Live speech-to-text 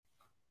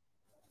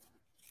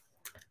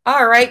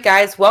All right,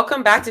 guys,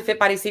 welcome back to Fit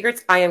Body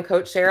Secrets. I am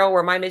Coach Cheryl,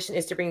 where my mission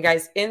is to bring you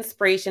guys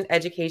inspiration,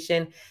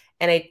 education,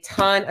 and a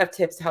ton of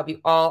tips to help you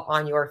all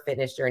on your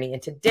fitness journey.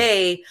 And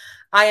today,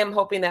 I am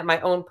hoping that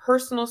my own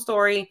personal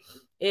story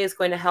is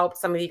going to help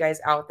some of you guys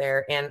out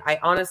there. And I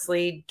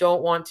honestly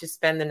don't want to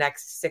spend the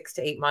next 6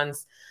 to 8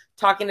 months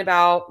talking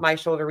about my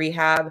shoulder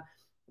rehab,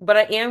 but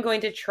I am going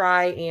to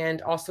try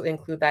and also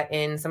include that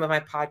in some of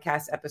my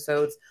podcast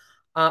episodes.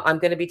 I'm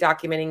going to be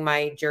documenting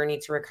my journey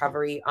to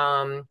recovery.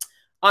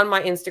 On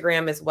my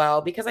Instagram as well,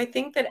 because I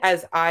think that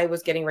as I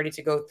was getting ready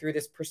to go through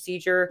this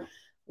procedure,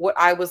 what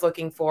I was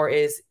looking for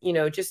is,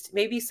 just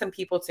maybe some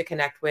people to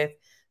connect with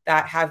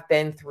that have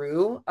been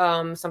through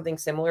something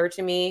similar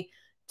to me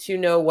to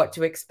know what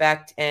to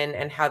expect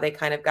and how they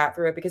kind of got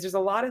through it. Because there's a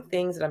lot of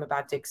things that I'm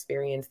about to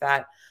experience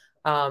that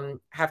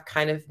have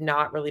kind of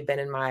not really been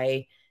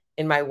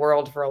in my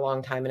world for a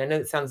long time. And I know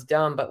it sounds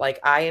dumb, but like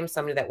I am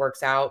somebody that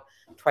works out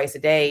twice a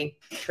day,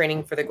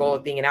 training for the goal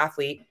of being an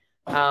athlete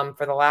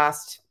for the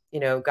last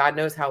God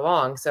knows how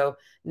long. So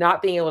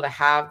not being able to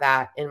have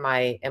that in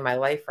my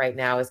life right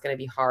now is going to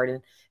be hard.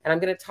 And I'm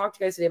going to talk to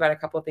you guys today about a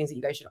couple of things that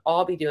you guys should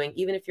all be doing,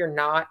 even if you're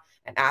not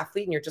an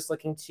athlete and you're just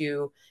looking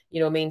to,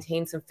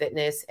 maintain some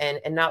fitness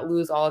and not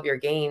lose all of your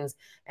gains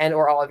and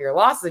or all of your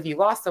losses if you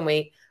lost some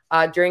weight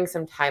during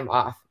some time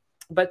off.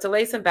 But to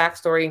lay some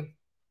backstory,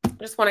 I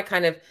just want to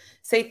kind of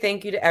say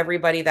thank you to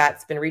everybody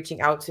that's been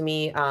reaching out to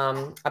me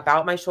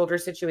about my shoulder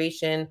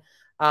situation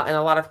and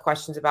a lot of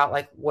questions about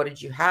like, what did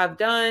you have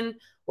done?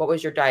 What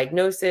was your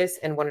diagnosis?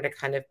 And wanted to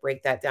kind of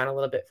break that down a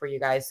little bit for you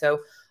guys. So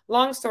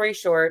long story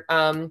short,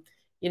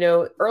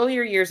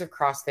 earlier years of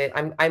CrossFit,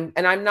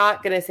 I'm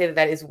not going to say that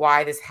that is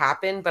why this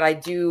happened, but I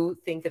do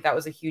think that that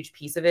was a huge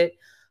piece of it.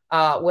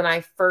 When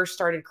I first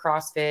started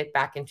CrossFit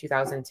back in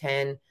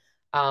 2010,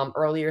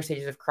 earlier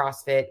stages of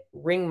CrossFit,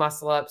 ring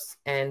muscle ups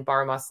and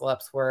bar muscle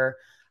ups were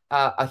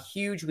a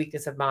huge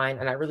weakness of mine.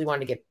 And I really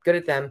wanted to get good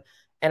at them.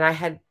 And I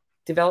had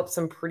developed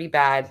some pretty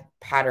bad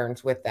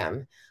patterns with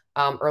them.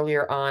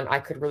 Earlier on, I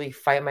could really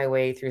fight my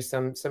way through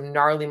some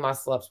gnarly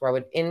muscle ups where I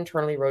would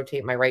internally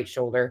rotate my right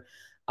shoulder.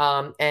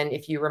 And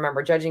if you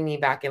remember judging me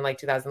back in like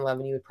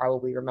 2011, you would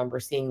probably remember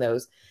seeing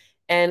those.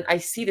 And I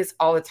see this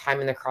all the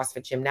time in the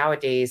CrossFit gym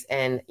nowadays.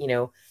 And,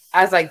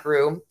 as I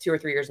grew 2 or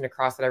 3 years into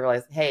CrossFit, I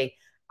realized, hey,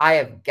 I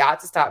have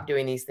got to stop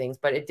doing these things.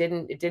 But it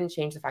didn't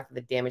change the fact that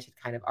the damage had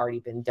kind of already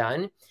been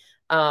done.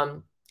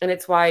 And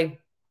it's why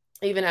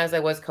even as I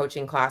was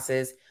coaching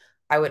classes,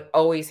 I would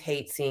always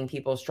hate seeing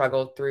people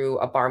struggle through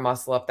a bar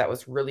muscle up that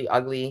was really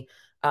ugly.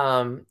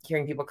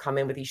 Hearing people come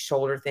in with these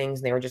shoulder things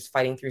and they were just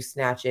fighting through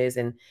snatches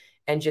and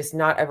just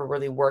not ever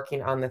really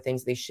working on the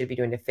things they should be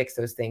doing to fix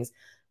those things.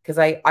 Because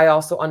I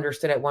also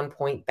understood at one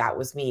point that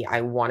was me.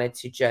 I wanted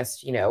to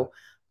just,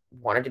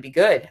 wanted to be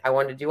good. I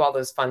wanted to do all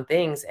those fun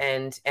things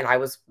and I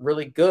was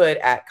really good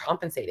at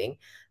compensating.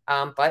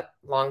 But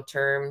long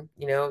term,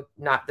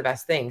 not the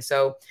best thing.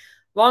 So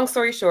long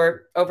story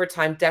short, over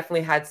time,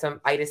 definitely had some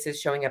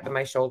itises showing up in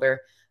my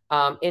shoulder.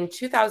 In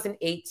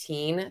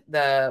 2018,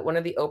 one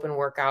of the open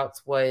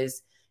workouts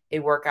was a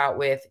workout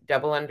with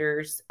double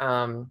unders,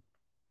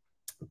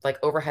 like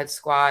overhead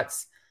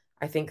squats,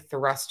 I think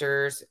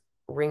thrusters,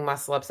 ring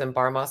muscle ups, and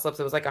bar muscle ups.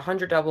 It was like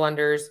 100 double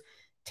unders,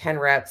 10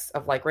 reps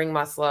of like ring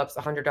muscle ups,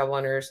 100 double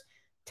unders,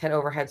 10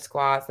 overhead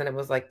squats. Then it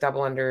was like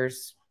double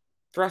unders,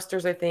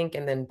 thrusters, I think,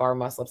 and then bar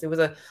muscle ups. It was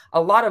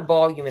a lot of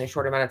volume in a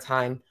short amount of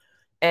time.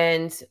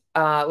 And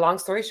long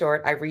story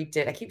short, I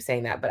keep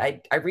saying that, but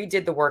I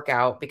redid the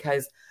workout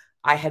because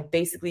I had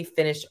basically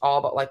finished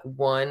all but like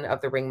one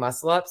of the ring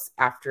muscle ups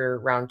after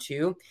round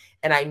two.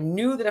 And I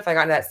knew that if I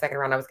got into that second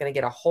round, I was going to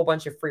get a whole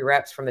bunch of free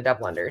reps from the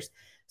double unders.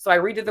 So I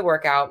redid the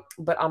workout,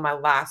 but on my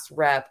last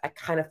rep, I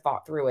kind of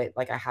fought through it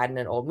like I had in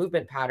an old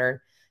movement pattern.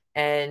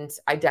 And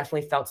I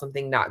definitely felt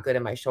something not good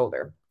in my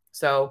shoulder.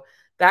 So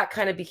that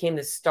kind of became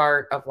the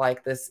start of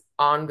like this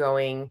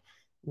ongoing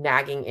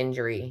nagging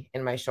injury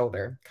in my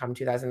shoulder. Come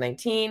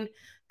 2019,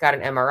 got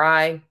an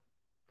MRI.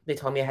 They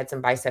told me I had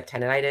some bicep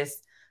tendonitis,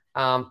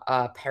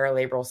 a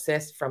paralabral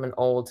cyst from an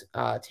old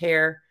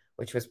tear,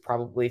 which was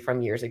probably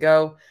from years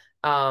ago.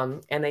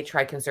 And they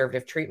tried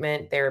conservative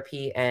treatment,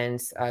 therapy, and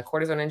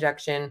cortisone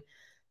injection.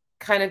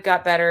 Kind of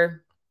got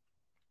better.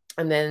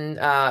 And then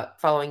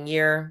following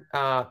year,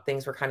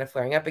 things were kind of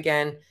flaring up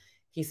again.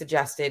 He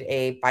suggested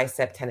a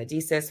bicep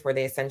tenodesis, where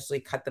they essentially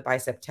cut the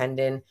bicep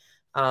tendon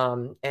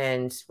and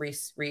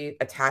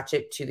reattach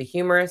it to the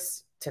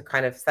humerus to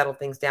kind of settle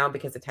things down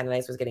because the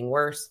tendonitis was getting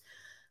worse.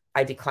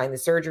 I declined the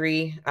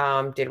surgery,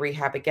 did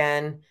rehab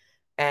again,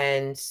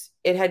 and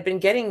it had been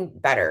getting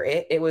better.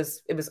 It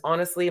was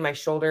honestly, my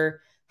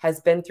shoulder has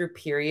been through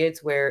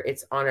periods where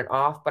it's on and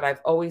off, but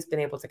I've always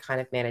been able to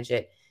kind of manage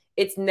it.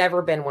 It's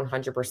never been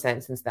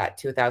 100% since that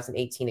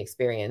 2018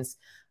 experience.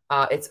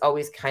 It's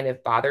always kind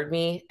of bothered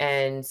me,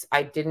 and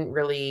I didn't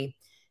really,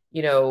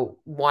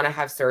 want to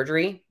have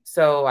surgery.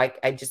 So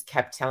I just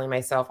kept telling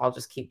myself I'll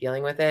just keep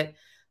dealing with it.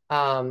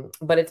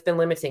 But it's been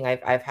limiting.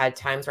 I've had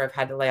times where I've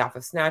had to lay off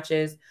of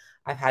snatches.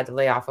 I've had to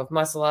lay off of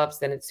muscle ups.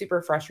 Then it's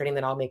super frustrating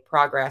that I'll make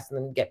progress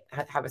and then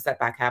have a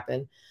setback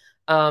happen.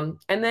 And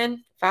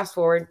then fast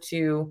forward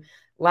to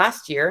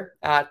last year,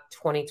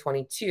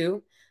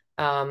 2022,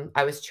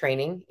 I was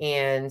training,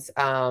 and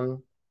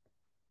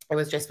it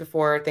was just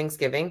before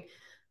Thanksgiving.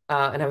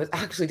 And I was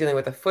actually dealing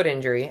with a foot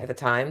injury at the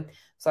time.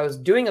 So I was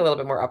doing a little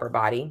bit more upper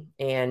body.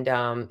 And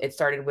it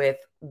started with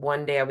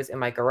one day I was in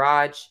my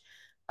garage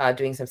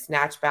doing some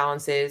snatch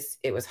balances.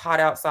 It was hot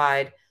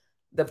outside.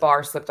 The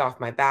bar slipped off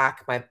my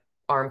back. My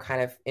arm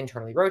kind of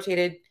internally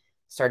rotated,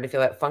 started to feel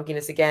that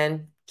funkiness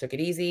again, took it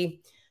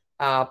easy.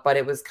 But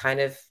it was kind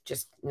of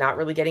just not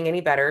really getting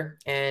any better.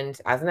 And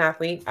as an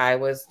athlete, I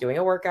was doing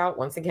a workout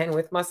once again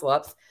with muscle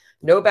ups.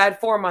 No bad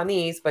form on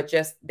these, but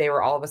just they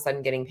were all of a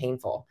sudden getting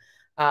painful.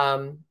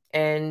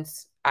 And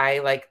I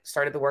like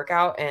started the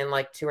workout, and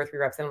like 2 or 3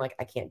 reps in, I'm like,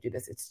 I can't do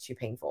this. It's too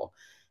painful.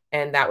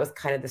 And that was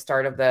kind of the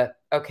start of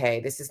okay,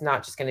 this is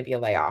not just going to be a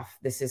layoff.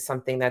 This is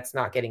something that's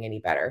not getting any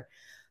better.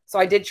 So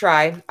I did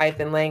try. I've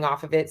been laying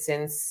off of it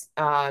since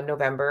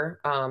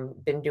November.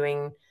 Been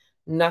doing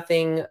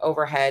nothing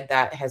overhead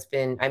that has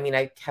been, I mean,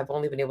 I have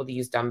only been able to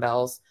use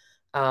dumbbells.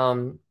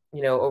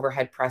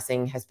 Overhead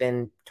pressing has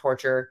been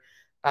torture.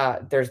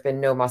 There's been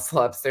no muscle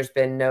ups. There's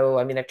been no,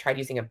 I mean, I've tried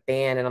using a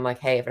band, and I'm like,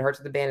 hey, if it hurts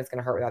with the band, it's going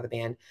to hurt without the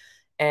band.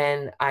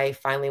 And I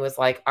finally was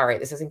like, all right,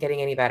 this isn't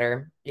getting any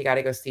better. You got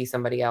to go see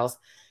somebody else.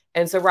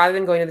 And so rather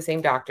than going to the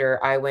same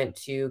doctor, I went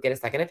to get a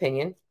second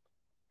opinion,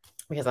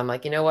 because I'm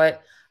like, you know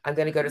what? I'm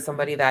going to go to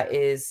somebody that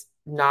is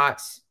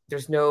not,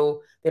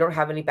 they don't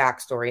have any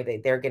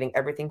backstory. They're getting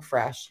everything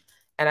fresh.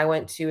 And I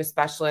went to a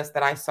specialist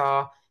that I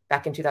saw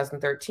back in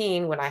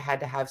 2013 when I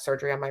had to have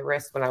surgery on my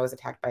wrist when I was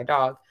attacked by a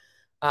dog.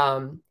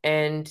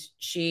 And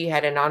she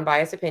had a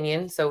non-biased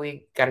opinion. So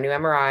we got a new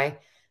MRI,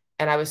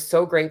 and I was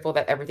so grateful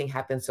that everything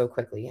happened so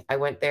quickly. I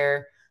went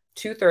there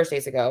 2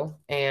 Thursdays ago,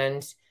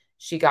 and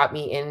she got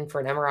me in for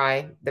an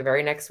MRI the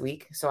very next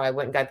week. So I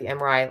went and got the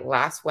MRI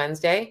last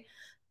Wednesday.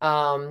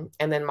 And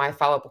then my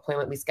follow-up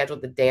appointment, we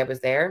scheduled the day I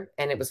was there,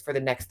 and it was for the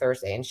next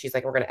Thursday. And she's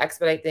like, we're going to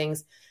expedite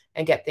things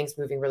and get things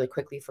moving really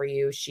quickly for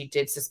you. She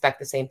did suspect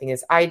the same thing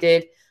as I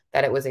did,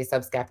 that it was a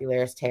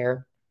subscapularis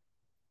tear,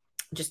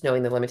 just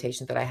knowing the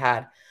limitations that I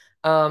had.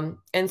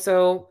 And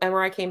so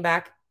MRI came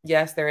back.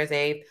 Yes, there is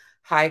a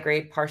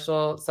high-grade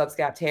partial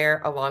subscap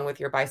tear, along with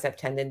your bicep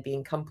tendon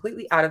being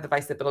completely out of the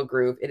bicipital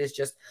groove. It is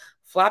just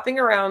flapping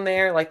around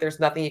there like there's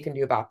nothing you can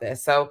do about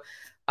this. So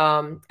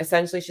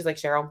essentially, she's like,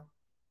 Cheryl,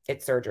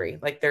 it's surgery.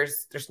 Like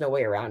there's no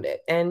way around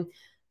it. And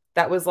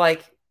that was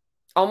like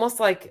almost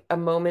like a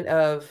moment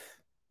of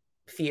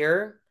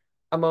fear,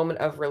 a moment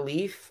of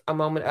relief, a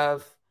moment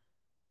of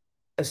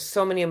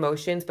so many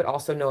emotions, but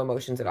also no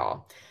emotions at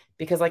all.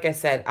 Because like I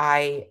said,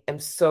 I am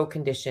so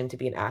conditioned to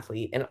be an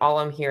athlete, and all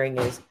I'm hearing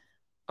is,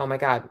 oh my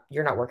God,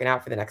 you're not working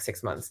out for the next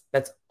 6 months.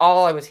 That's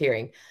all I was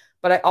hearing.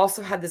 But I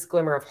also had this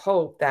glimmer of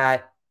hope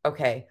that,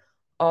 okay,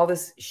 all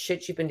this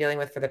shit you've been dealing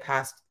with for the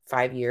past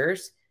 5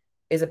 years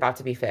is about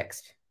to be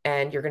fixed,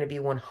 and you're going to be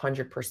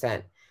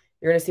 100%.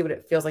 You're going to see what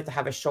it feels like to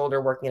have a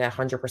shoulder working at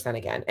 100%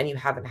 again. And you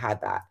haven't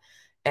had that.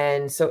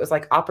 And so it was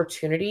like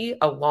opportunity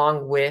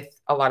along with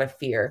a lot of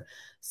fear.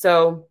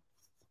 So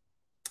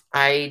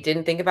I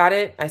didn't think about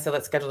it. I said,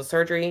 let's schedule the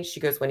surgery.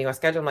 She goes, when do you want to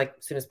schedule? I'm like,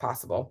 as soon as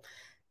possible.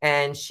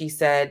 And she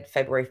said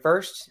February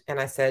 1st. And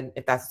I said,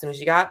 if that's as soon as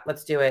you got,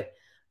 let's do it.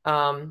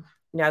 Now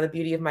the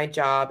beauty of my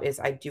job is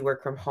I do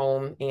work from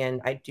home,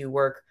 and I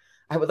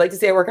would like to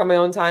say I work on my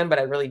own time, but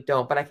I really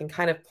don't. But I can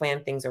kind of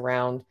plan things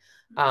around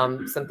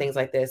some things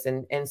like this.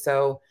 And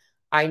so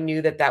I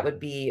knew that would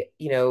be,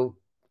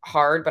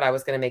 hard, but I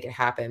was going to make it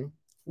happen.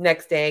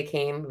 Next day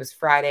came, it was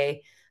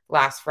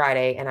last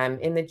Friday, and I'm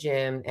in the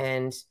gym,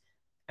 and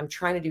I'm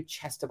trying to do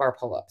chest to bar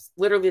pull-ups,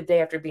 literally the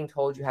day after being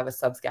told you have a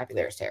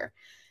subscapularis tear.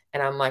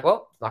 And I'm like,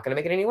 well, it's not going to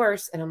make it any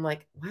worse. And I'm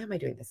like, why am I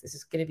doing this? This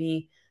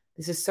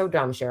is so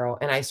dumb, Cheryl.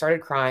 And I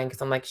started crying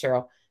because I'm like,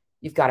 Cheryl,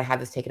 you've got to have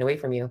this taken away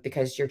from you,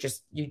 because you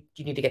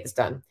need to get this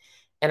done.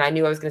 And I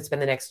knew I was going to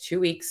spend the next 2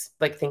 weeks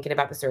like thinking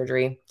about the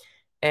surgery.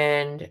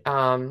 And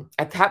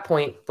at that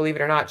point, believe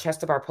it or not, chest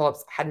to bar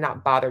pull-ups had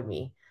not bothered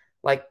me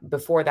like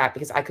before that,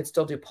 because I could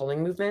still do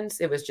pulling movements.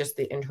 It was just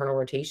the internal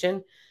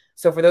rotation.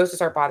 So for those to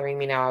start bothering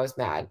me now, I was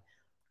mad.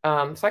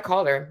 So I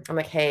called her. I'm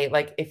like, hey,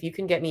 like if you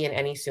can get me in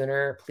any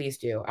sooner, please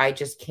do. I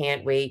just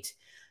can't wait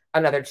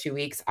another 2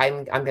 weeks.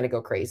 I'm going to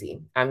go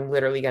crazy. I'm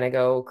literally going to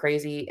go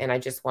crazy, and I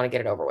just want to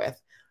get it over with.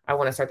 I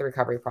want to start the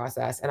recovery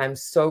process. And I'm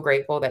so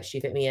grateful that she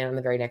fit me in on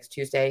the very next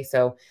Tuesday.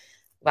 So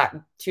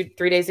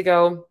 3 days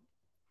ago,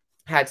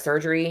 had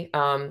surgery.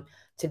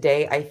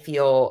 Today I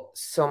feel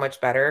so much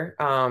better.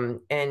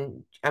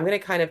 And I'm going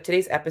to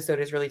today's episode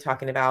is really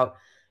talking about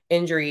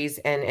injuries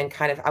and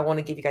kind of, I want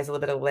to give you guys a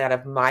little bit of layout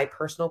of my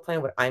personal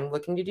plan, what I'm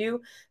looking to do,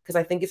 because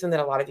I think it's something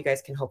that a lot of you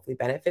guys can hopefully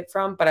benefit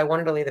from, but I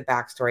wanted to lay the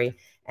backstory.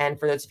 And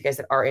for those of you guys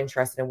that are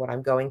interested in what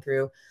I'm going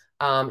through,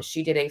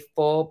 she did a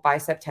full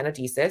bicep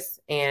tenodesis,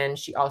 and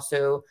she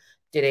also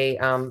did a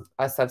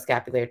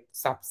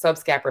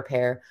subscap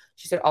repair.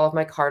 She said all of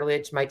my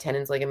cartilage, my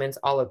tendons, ligaments,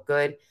 all look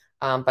good.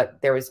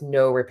 but there was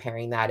no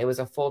repairing that. It was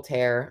a full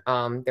tear.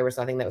 There was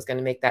nothing that was going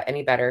to make that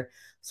any better.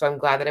 So I'm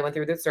glad that I went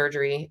through the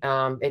surgery.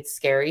 It's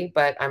scary,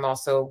 but I'm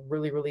also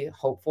really, really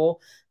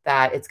hopeful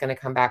that it's going to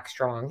come back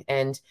strong.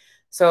 And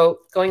so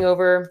going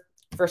over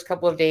first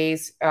couple of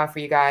days for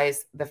you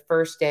guys, the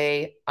first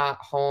day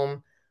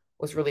home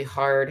was really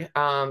hard.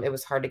 It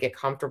was hard to get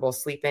comfortable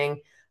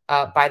sleeping.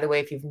 By the way,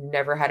 if you've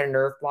never had a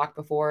nerve block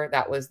before,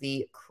 that was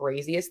the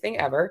craziest thing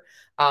ever.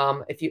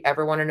 If you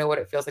ever want to know what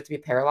it feels like to be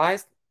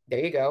paralyzed,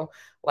 there you go.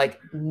 Like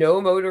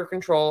no motor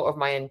control of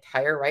my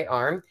entire right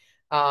arm,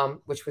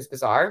 which was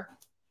bizarre.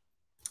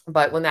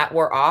 But when that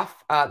wore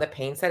off, the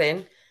pain set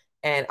in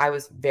and I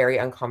was very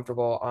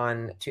uncomfortable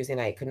on Tuesday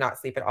night. Could not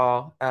sleep at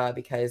all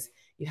because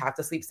you have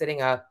to sleep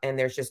sitting up. And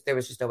there was just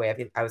no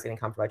way I was getting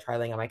comfortable. I tried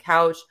laying on my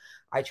couch.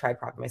 I tried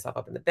propping myself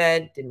up in the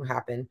bed. Didn't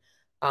happen.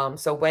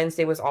 So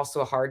Wednesday was also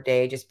a hard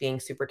day, just being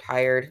super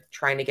tired,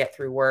 trying to get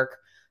through work.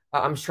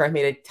 I'm sure I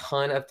made a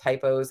ton of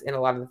typos in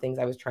a lot of the things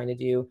I was trying to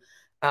do.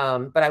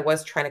 But I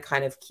was trying to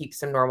kind of keep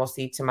some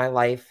normalcy to my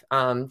life,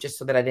 just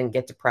so that I didn't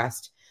get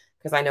depressed,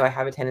 because I know I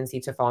have a tendency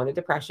to fall into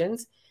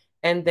depressions.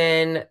 And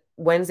then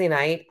Wednesday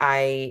night,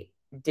 I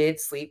did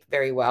sleep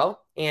very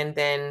well. And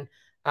then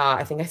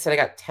I think I said I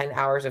got 10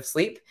 hours of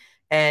sleep.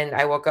 And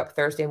I woke up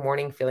Thursday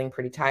morning feeling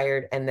pretty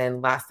tired. And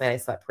then last night I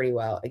slept pretty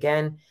well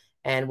again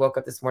and woke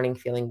up this morning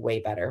feeling way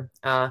better.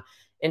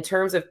 In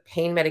terms of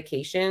pain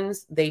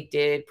medications, they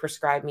did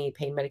prescribe me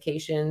pain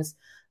medications.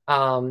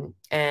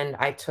 And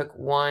I took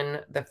one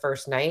the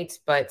first night,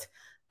 but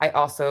I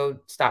also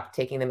stopped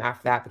taking them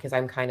after that because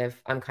I'm kind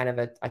of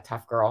a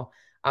tough girl.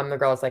 I'm the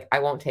girl that's like, I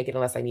won't take it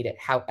unless I need it.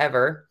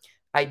 However,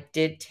 I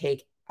did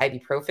take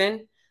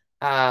ibuprofen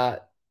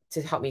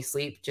to help me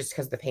sleep just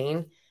because of the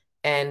pain,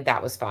 and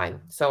that was fine.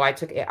 So I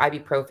took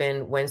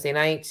ibuprofen Wednesday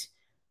night,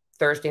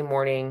 Thursday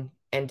morning,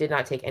 and did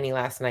not take any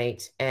last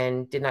night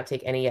and did not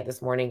take any yet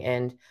this morning.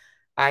 And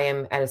I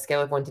am at a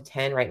scale of 1 to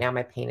 10 right now.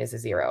 My pain is a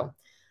 0.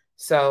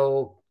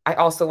 So I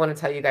also want to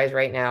tell you guys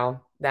right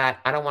now that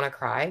I don't want to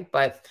cry,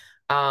 but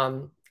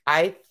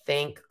I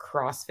think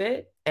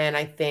CrossFit and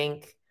I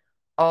think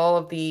all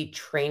of the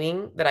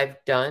training that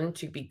I've done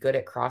to be good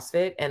at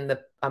CrossFit and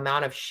the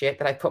amount of shit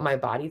that I put my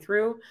body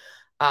through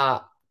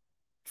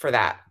for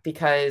that,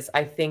 because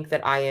I think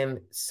that I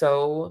am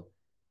so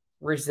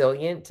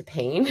resilient to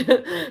pain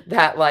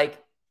that like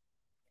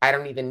I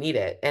don't even need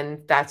it.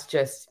 And that's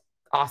just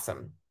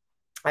awesome.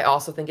 I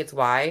also think it's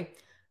why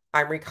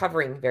I'm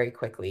recovering very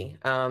quickly.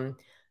 My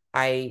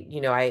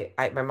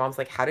mom's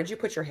like, how did you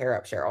put your hair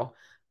up, Cheryl?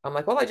 I'm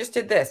like, well, I just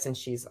did this. And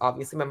she's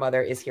obviously, my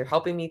mother is here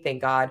helping me,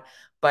 thank God.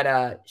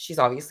 But she's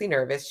obviously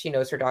nervous. She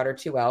knows her daughter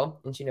too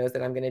well. And she knows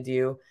that I'm going to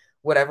do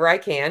whatever I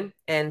can.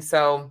 And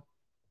so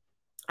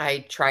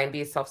I try and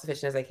be as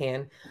self-sufficient as I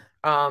can.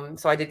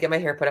 So I did get my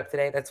hair put up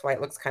today. That's why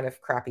it looks kind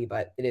of crappy,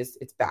 but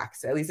it's back.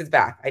 So at least it's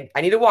back.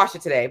 I need to wash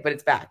it today, but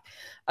it's back.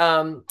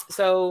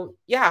 So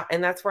yeah,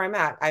 and that's where I'm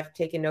at. I've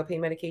taken no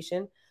pain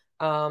medication.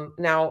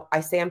 Now I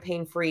say I'm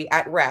pain-free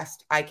at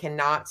rest. I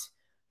cannot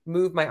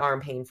move my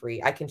arm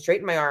pain-free. I can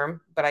straighten my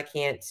arm, but I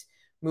can't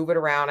move it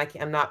around.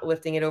 I'm not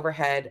lifting it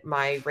overhead.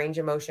 My range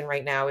of motion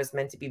right now is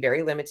meant to be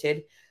very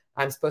limited.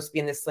 I'm supposed to be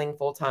in this sling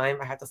full time.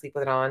 I have to sleep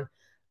with it on.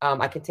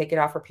 I can take it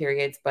off for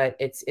periods, but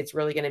it's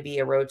really going to be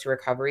a road to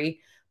recovery.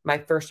 My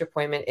first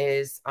appointment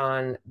is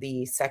on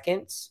the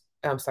 6th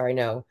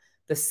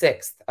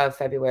of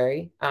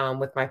February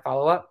with my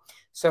follow-up.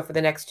 So for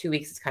the next 2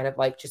 weeks, it's kind of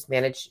like just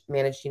manage,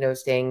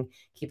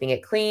 keeping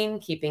it clean,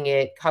 keeping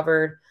it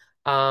covered,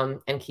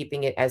 and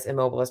keeping it as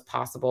immobile as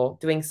possible,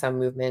 doing some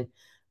movement.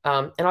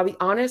 And I'll be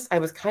honest, I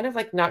was kind of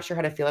like not sure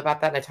how to feel about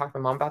that. And I talked to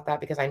my mom about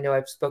that because I know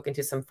I've spoken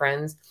to some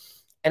friends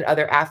and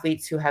other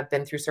athletes who have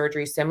been through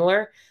surgery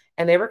similar,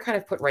 and they were kind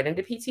of put right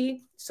into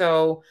PT.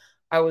 So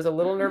I was a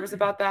little nervous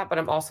about that, but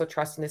I'm also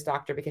trusting this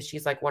doctor because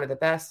she's like one of the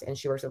best and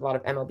she works with a lot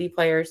of MLB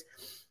players.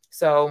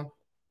 So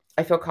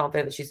I feel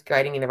confident that she's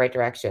guiding me in the right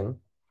direction.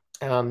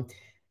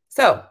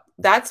 So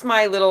that's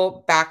my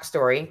little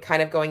backstory,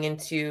 kind of going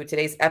into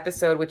today's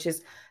episode, which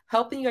is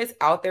helping you guys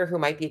out there who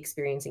might be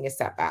experiencing a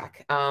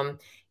setback,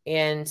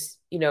 and,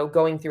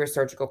 going through a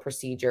surgical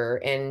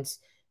procedure. And,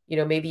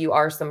 maybe you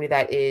are somebody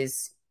that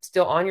is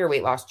still on your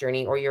weight loss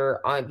journey, or you're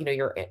on,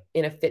 you're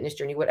in a fitness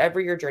journey, whatever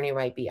your journey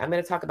might be. I'm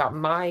going to talk about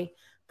my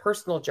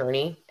personal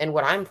journey and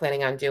what I'm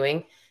planning on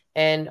doing,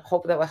 and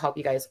hope that will help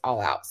you guys all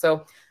out.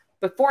 So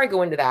before I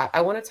go into that,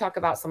 I want to talk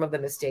about some of the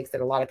mistakes that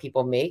a lot of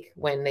people make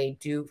when they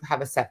do have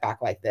a setback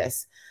like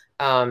this.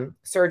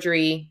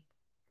 Surgery,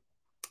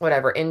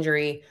 whatever,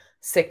 injury,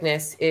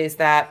 sickness, is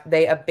that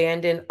they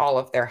abandon all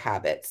of their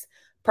habits,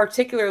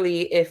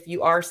 particularly if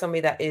you are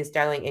somebody that is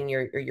dialing in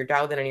you're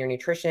dialed in on your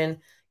nutrition,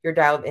 you're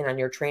dialed in on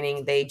your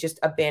training. They just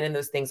abandon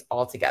those things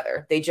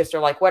altogether. They just are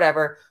like,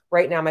 whatever,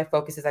 right now my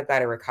focus is I've got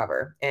to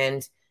recover.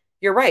 And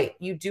you're right,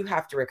 you do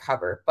have to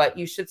recover, but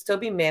you should still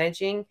be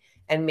managing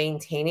and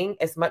maintaining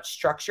as much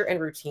structure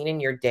and routine in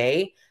your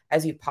day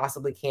as you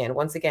possibly can.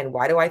 Once again,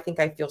 why do I think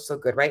I feel so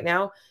good right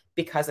now?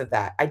 because of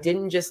that. I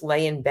didn't just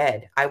lay in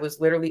bed. I was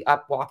literally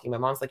up walking. My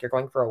mom's like, you're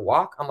going for a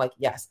walk? I'm like,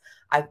 yes,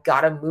 I've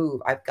got to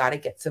move. I've got to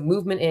get some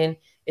movement in.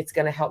 It's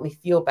going to help me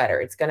feel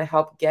better. It's going to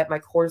help get my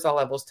cortisol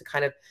levels to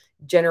kind of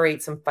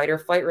generate some fight or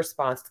flight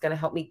response. It's going to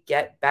help me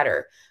get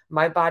better.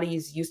 My body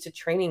is used to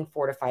training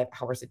 4 to 5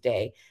 hours a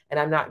day, and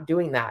I'm not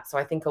doing that. So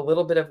I think a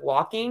little bit of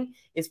walking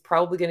is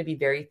probably going to be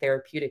very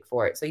therapeutic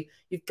for it. So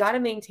you've got to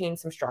maintain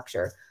some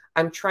structure.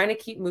 I'm trying to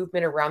keep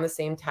movement around the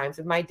same times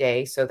of my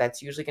day. So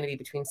that's usually going to be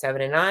between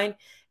 7 and 9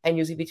 and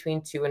usually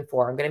between 2 and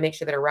 4. I'm going to make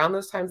sure that around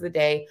those times of the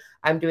day,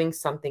 I'm doing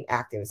something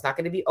active. It's not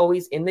going to be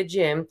always in the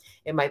gym.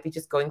 It might be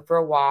just going for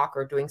a walk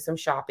or doing some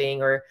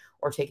shopping or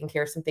taking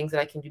care of some things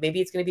that I can do.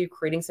 Maybe it's going to be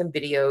creating some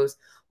videos,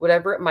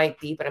 whatever it might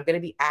be, but I'm going to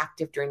be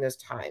active during those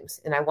times.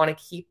 And I want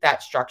to keep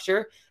that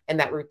structure and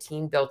that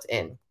routine built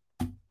in.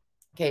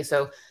 Okay,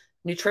 so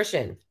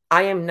nutrition.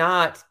 I am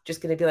not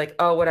just going to be like,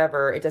 oh,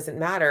 whatever, it doesn't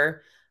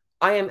matter.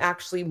 I am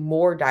actually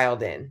more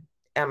dialed in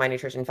at my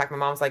nutrition. In fact, my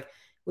mom's like,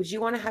 would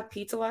you want to have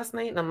pizza last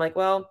night? And I'm like,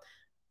 well,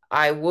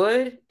 I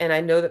would. And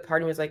I know that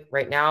part of me was like,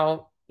 right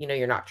now,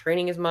 you're not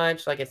training as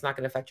much. Like, it's not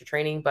going to affect your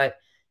training, but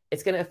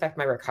it's going to affect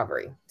my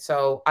recovery.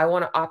 So I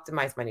want to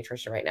optimize my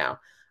nutrition right now.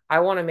 I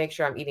want to make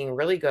sure I'm eating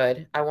really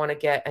good. I want to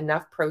get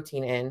enough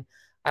protein in.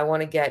 I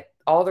want to get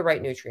all the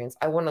right nutrients.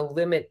 I want to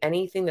limit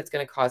anything that's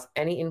going to cause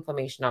any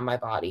inflammation on my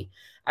body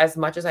as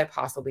much as I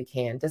possibly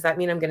can. Does that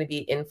mean I'm going to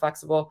be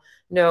inflexible?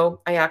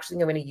 No, I actually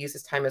am going to use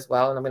this time as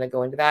well. And I'm going to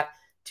go into that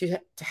to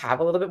have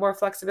a little bit more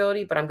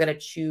flexibility, but I'm going to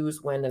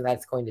choose when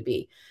that's going to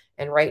be.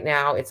 And right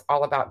now it's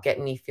all about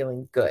getting me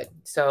feeling good.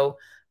 So,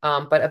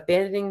 but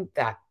abandoning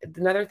that,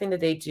 another thing that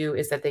they do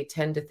is that they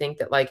tend to think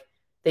that like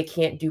they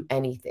can't do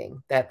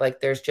anything, that like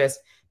there's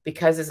just,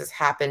 because this has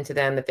happened to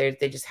them, that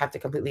they just have to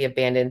completely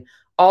abandon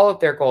all of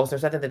their goals.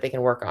 There's nothing that they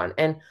can work on.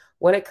 And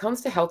when it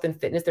comes to health and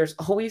fitness, there's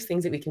always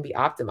things that we can be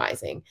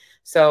optimizing.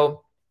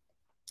 So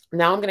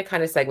now I'm going to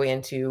kind of segue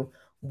into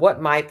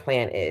what my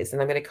plan is.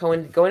 And I'm going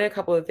to go into a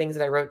couple of things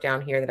that I wrote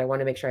down here that I want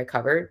to make sure I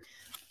covered.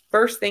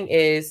 First thing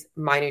is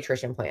my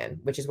nutrition plan,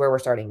 which is where we're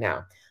starting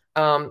now.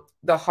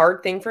 The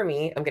hard thing for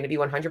me, I'm going to be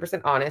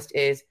 100% honest,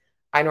 is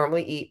I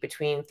normally eat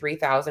between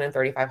 3,000 and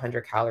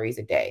 3,500 calories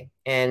a day.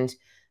 And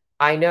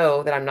I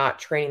know that I'm not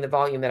training the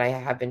volume that I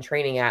have been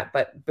training at,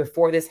 but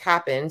before this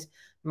happened,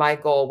 my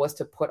goal was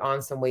to put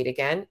on some weight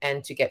again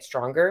and to get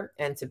stronger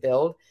and to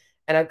build.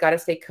 And I've got to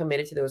stay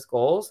committed to those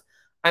goals.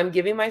 I'm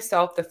giving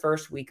myself the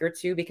first week or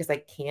two, because I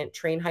can't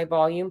train high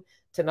volume,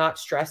 to not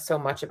stress so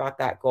much about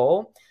that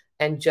goal,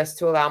 and just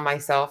to allow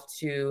myself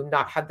to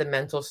not have the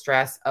mental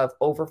stress of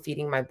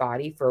overfeeding my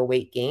body for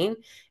weight gain,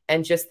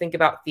 and just think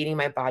about feeding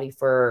my body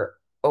for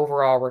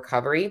overall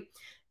recovery.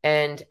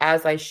 And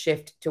as I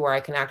shift to where I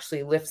can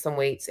actually lift some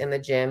weights in the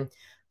gym,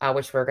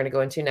 which we're going to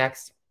go into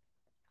next,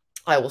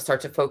 I will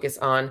start to focus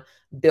on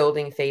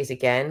building phase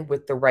again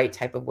with the right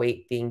type of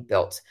weight being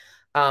built.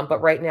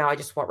 But right now, I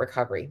just want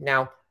recovery.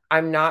 Now,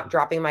 I'm not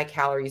dropping my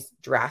calories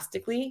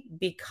drastically,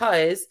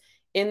 because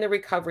in the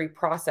recovery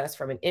process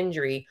from an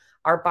injury,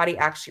 our body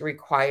actually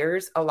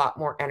requires a lot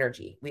more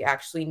energy. We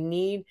actually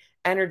need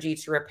energy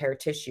to repair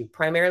tissue.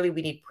 Primarily,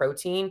 we need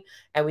protein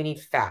and we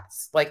need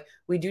fats. Like,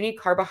 we do need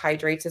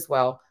carbohydrates as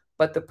well,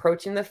 but the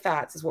protein, the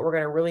fats is what we're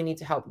going to really need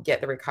to help get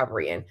the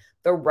recovery in,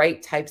 the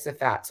right types of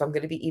fat. So I'm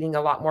going to be eating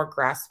a lot more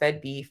grass-fed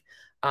beef,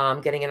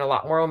 getting in a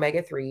lot more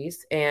omega-3s,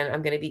 and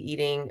I'm going to be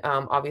eating,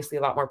 obviously,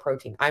 a lot more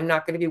protein. I'm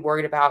not going to be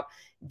worried about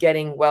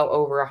getting well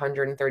over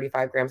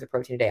 135 grams of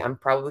protein a day. I'm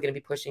probably going to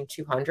be pushing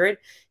 200,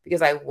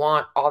 because I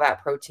want all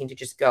that protein to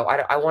just go.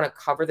 I want to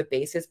cover the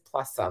bases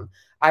plus some.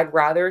 I'd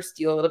rather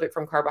steal a little bit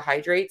from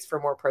carbohydrates for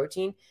more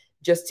protein,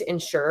 just to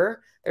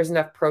ensure there's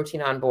enough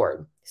protein on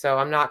board. So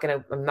I'm not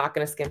going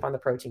to skimp on the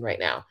protein right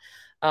now.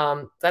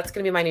 That's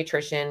going to be my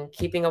nutrition,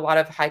 keeping a lot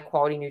of high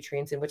quality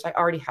nutrients in, which I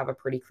already have a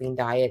pretty clean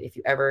diet. If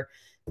you ever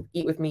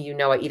eat with me,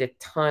 I eat a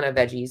ton of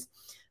veggies.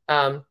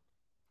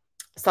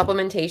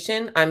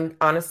 Supplementation, I'm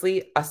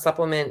honestly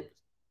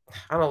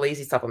I'm a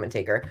lazy supplement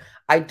taker.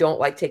 I don't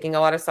like taking a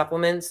lot of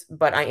supplements,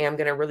 but I am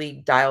going to really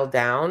dial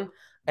down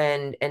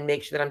and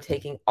make sure that I'm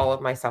taking all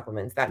of my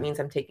supplements. That means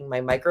I'm taking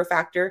my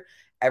MicroFactor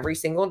every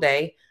single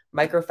day.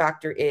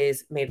 MicroFactor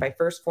is made by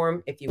First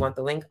Form. If you want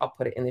the link, I'll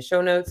put it in the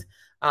show notes.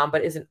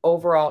 But it's an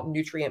overall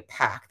nutrient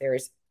pack.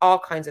 There's all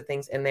kinds of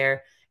things in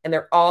there, and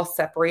they're all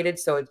separated.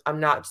 So I'm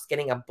not just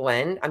getting a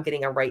blend. I'm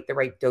getting the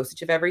right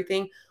dosage of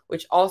everything,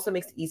 which also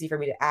makes it easy for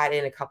me to add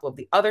in a couple of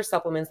the other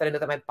supplements that I know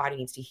that my body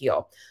needs to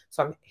heal.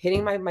 So I'm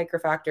hitting my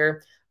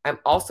MicroFactor. I'm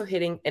also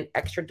hitting an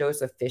extra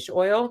dose of fish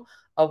oil,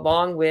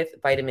 along with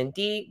vitamin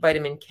D,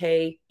 vitamin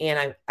K, and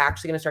I'm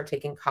actually going to start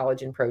taking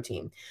collagen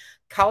protein.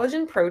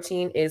 Collagen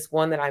protein is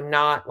one that I'm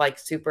not like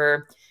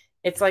super,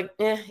 it's like,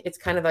 it's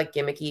kind of like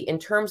gimmicky in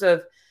terms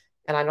of,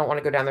 and I don't want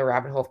to go down the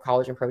rabbit hole of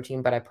collagen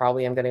protein, but I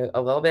probably am going to a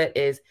little bit,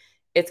 is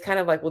it's kind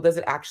of like, well, does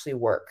it actually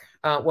work?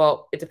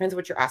 Well, it depends on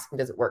what you're asking.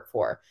 Does it work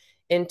for?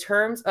 In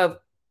terms of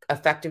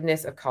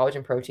effectiveness of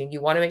collagen protein,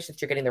 you want to make sure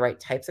that you're getting the right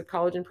types of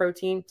collagen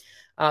protein.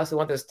 So we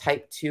want those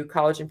type 2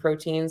 collagen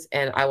proteins,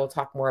 and I will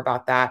talk more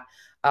about that.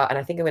 And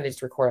I think I'm going to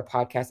just record a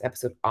podcast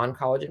episode on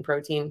collagen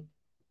protein.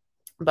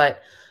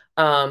 But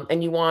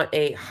and you want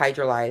a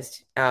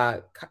hydrolyzed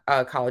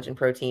collagen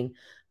protein.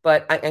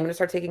 But I'm going to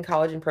start taking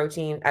collagen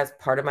protein as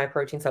part of my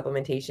protein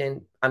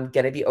supplementation. I'm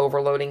going to be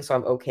overloading, so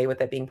I'm okay with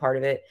that being part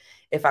of it.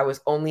 If I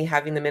was only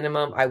having the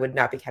minimum, I would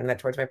not be counting that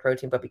towards my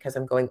protein. But because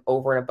I'm going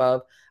over and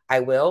above, I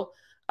will.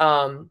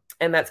 And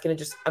that's going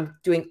to I'm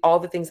doing all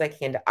the things I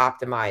can to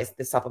optimize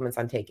the supplements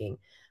I'm taking.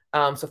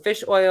 So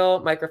fish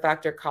oil,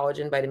 microfactor,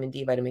 collagen, vitamin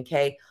D, vitamin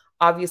K.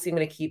 Obviously, I'm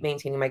going to keep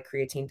maintaining my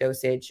creatine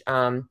dosage.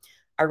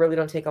 I really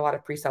don't take a lot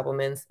of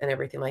pre-supplements and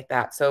everything like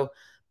that. So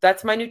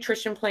that's my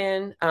nutrition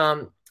plan.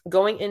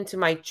 Going into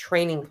my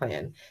training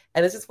plan.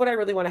 And this is what I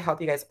really want to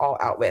help you guys all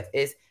out with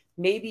is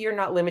maybe you're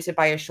not limited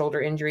by a shoulder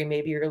injury.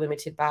 Maybe you're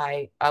limited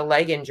by a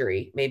leg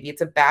injury. Maybe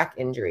it's a back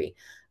injury.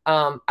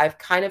 I've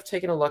kind of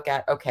taken a look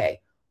at,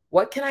 okay,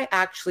 what can I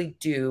actually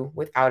do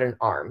without an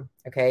arm?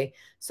 Okay.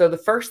 So the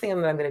first thing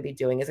that I'm going to be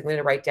doing is I'm going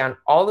to write down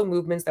all the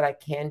movements that I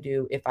can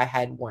do if I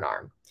had one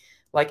arm.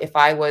 Like if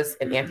I was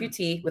an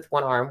amputee with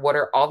one arm, what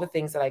are all the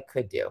things that I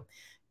could do?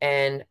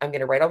 And I'm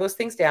going to write all those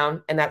things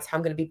down. And that's how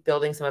I'm going to be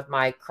building some of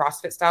my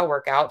CrossFit style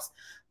workouts.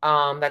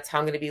 That's how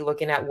I'm going to be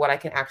looking at what I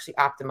can actually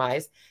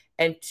optimize.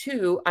 And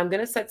 2, I'm going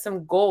to set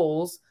some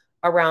goals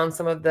around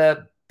some of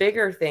the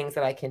bigger things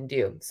that I can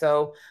do.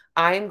 So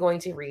I am going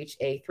to reach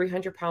a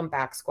 300-pound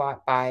back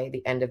squat by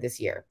the end of this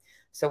year.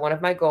 So one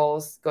of my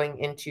goals going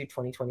into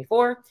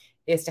 2024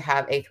 is to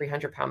have a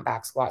 300-pound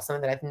back squat,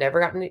 something that I've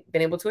never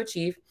been able to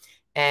achieve.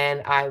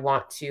 And I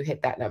want to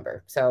hit that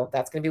number. So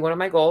that's going to be one of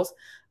my goals.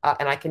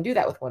 And I can do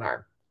that with one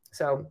arm.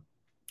 So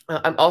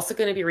I'm also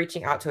going to be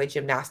reaching out to a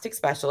gymnastics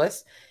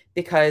specialist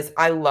because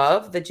I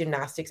love the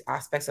gymnastics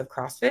aspects of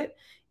CrossFit.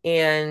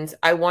 And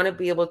I want to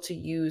be able to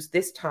use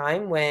this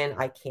time when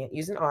I can't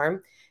use an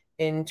arm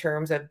in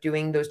terms of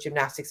doing those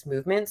gymnastics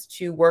movements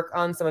to work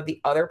on some of the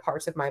other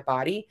parts of my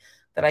body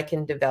that I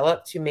can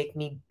develop to make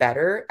me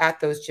better at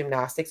those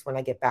gymnastics when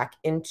I get back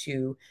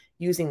into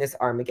using this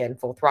arm again,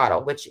 full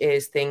throttle, which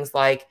is things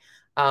like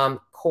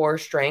core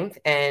strength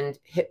and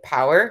hip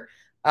power,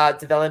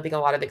 developing a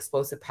lot of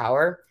explosive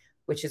power,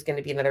 which is going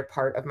to be another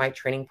part of my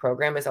training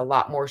program, is a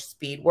lot more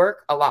speed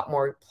work, a lot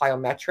more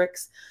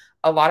plyometrics,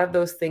 a lot of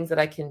those things that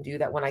I can do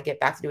that when I get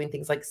back to doing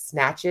things like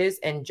snatches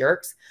and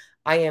jerks,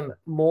 I am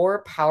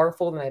more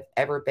powerful than I've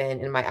ever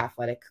been in my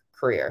athletic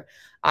career.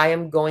 I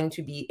am going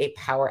to be a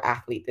power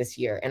athlete this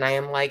year. And I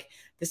am like,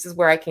 this is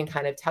where I can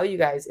kind of tell you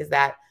guys is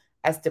that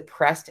as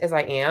depressed as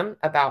I am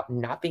about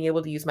not being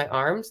able to use my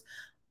arms,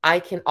 I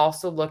can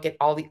also look at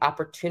all the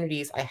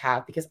opportunities I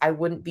have because I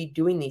wouldn't be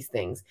doing these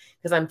things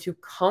because I'm too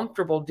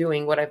comfortable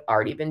doing what I've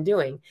already been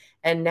doing.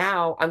 And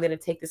now I'm going to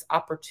take this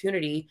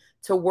opportunity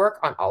to work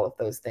on all of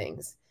those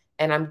things.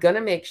 And I'm going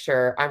to make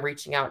sure I'm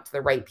reaching out to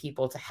the right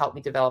people to help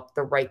me develop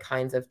the right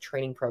kinds of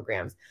training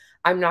programs.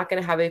 I'm not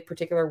going to have a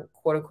particular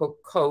quote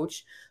unquote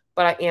coach,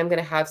 but I am going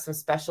to have some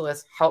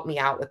specialists help me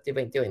out with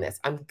doing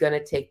this. I'm going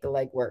to take the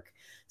legwork.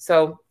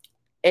 So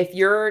if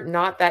you're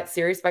not that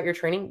serious about your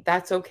training,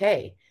 that's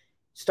okay.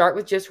 Start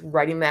with just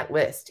writing that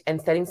list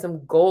and setting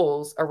some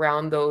goals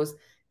around those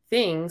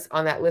things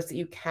on that list that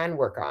you can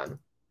work on.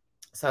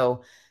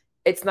 So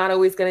it's not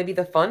always going to be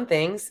the fun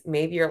things.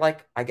 Maybe you're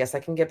like, I guess I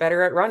can get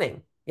better at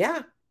running.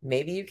 Yeah,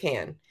 maybe you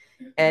can.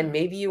 And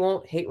maybe you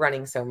won't hate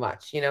running so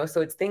much,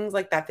 So it's things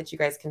like that that you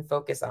guys can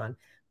focus on.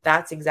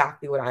 That's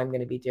exactly what I'm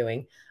going to be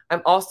doing.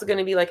 I'm also going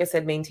to be, like I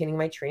said, maintaining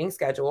my training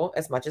schedule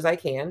as much as I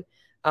can.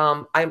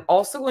 I'm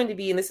also going to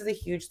be, and this is a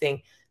huge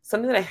thing,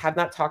 something that I have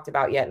not talked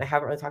about yet, and I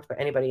haven't really talked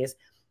about anybody, is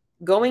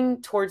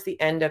going towards the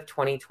end of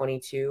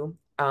 2022.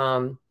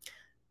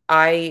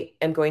 I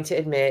am going to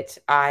admit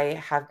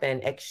I have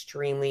been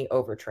extremely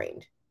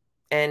overtrained.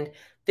 And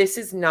this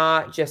is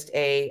not just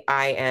I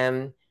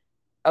am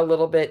a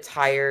little bit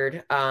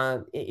tired.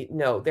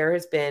 No, there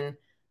has been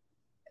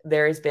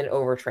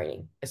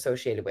overtraining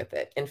associated with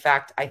it. In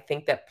fact, I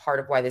think that part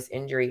of why this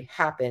injury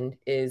happened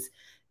is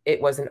it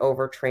was an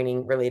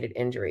overtraining related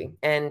injury.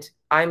 And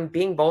I'm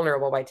being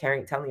vulnerable by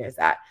telling you guys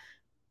that.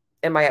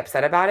 Am I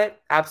upset about it?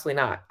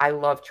 Absolutely not. I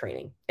love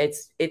training.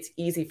 It's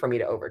easy for me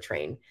to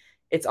overtrain.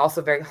 It's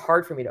also very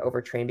hard for me to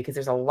overtrain because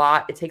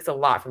it takes a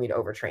lot for me to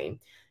overtrain.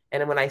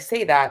 And when I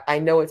say that, I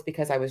know it's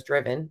because I was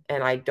driven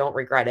and I don't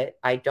regret it.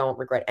 I don't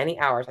regret any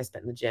hours I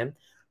spent in the gym,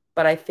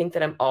 but I think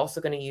that I'm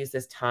also going to use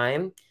this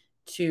time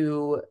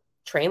to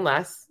train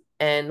less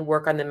and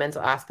work on the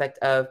mental aspect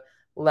of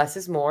less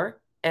is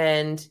more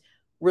and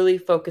really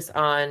focus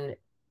on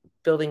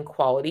building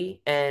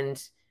quality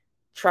and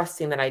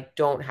trusting that I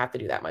don't have to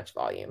do that much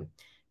volume,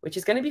 which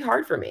is going to be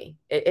hard for me.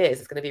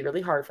 It's going to be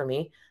really hard for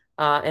me.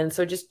 And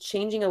so just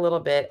changing a little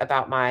bit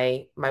about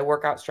my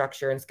workout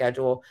structure and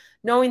schedule,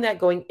 knowing that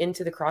going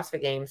into the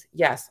CrossFit Games,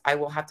 yes, I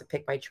will have to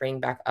pick my training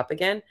back up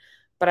again,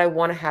 but I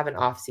want to have an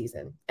off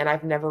season. And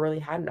I've never really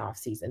had an off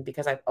season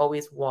because I've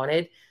always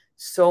wanted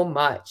so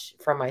much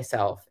from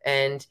myself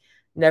and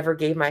never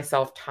gave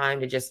myself time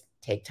to just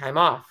take time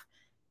off.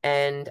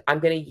 And I'm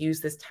going to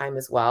use this time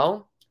as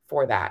well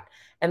for that.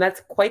 And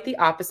that's quite the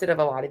opposite of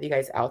a lot of you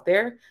guys out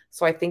there.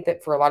 So I think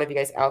that for a lot of you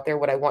guys out there,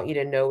 what I want you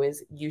to know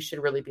is you should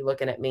really be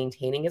looking at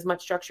maintaining as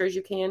much structure as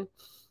you can.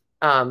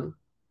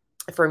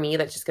 For me,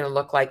 that's just going to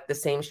look like the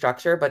same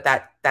structure, but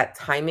that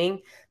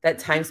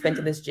time spent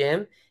in this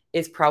gym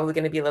is probably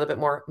going to be a little bit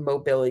more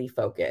mobility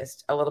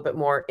focused, a little bit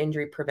more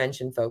injury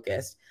prevention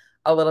focused,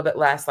 a little bit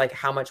less like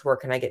how much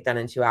work can I get done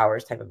in 2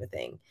 hours type of a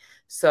thing.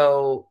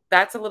 So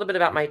that's a little bit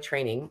about my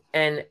training.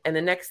 And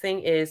the next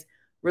thing is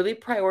really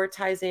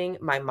prioritizing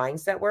my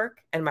mindset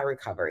work and my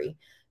recovery,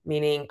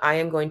 meaning I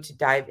am going to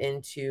dive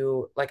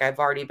into, like I've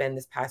already been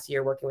this past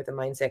year working with a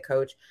mindset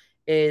coach,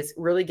 is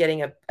really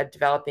getting a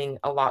developing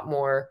a lot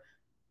more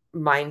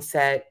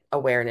mindset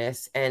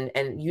awareness and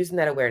using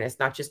that awareness,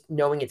 not just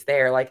knowing it's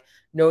there, like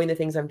knowing the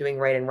things I'm doing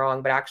right and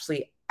wrong, but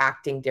actually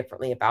acting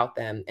differently about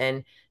them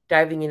and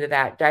diving into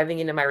that, diving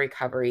into my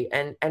recovery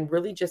and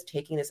really just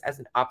taking this as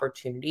an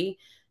opportunity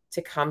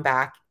to come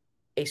back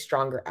a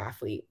stronger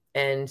athlete.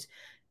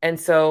 And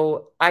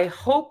so I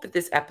hope that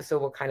this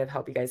episode will kind of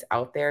help you guys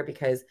out there,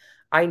 because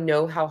I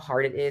know how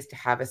hard it is to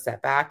have a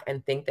setback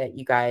and think that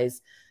you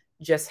guys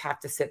just have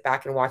to sit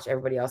back and watch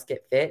everybody else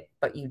get fit,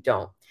 but you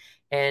don't.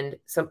 And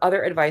some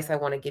other advice I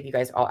want to give you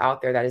guys all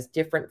out there that is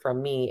different from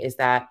me is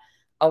that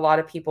a lot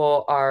of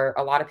people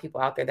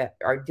out there that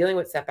are dealing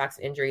with setbacks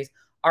and injuries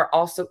are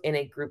also in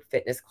a group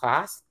fitness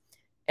class.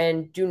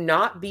 And do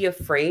not be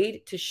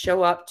afraid to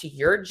show up to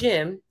your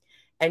gym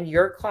and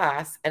your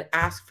class and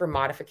ask for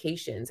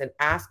modifications and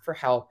ask for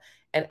help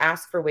and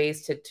ask for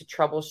ways to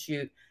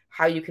troubleshoot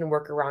how you can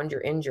work around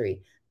your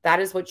injury. That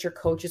is what your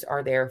coaches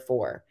are there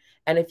for.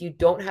 And if you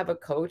don't have a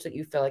coach that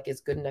you feel like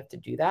is good enough to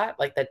do that,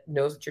 like that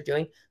knows what you're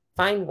doing,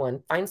 find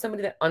one. Find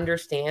somebody that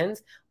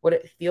understands what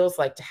it feels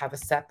like to have a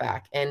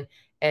setback and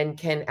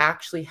can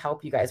actually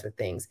help you guys with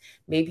things.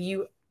 Maybe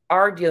you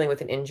are dealing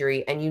with an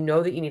injury and you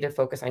know that you need to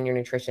focus on your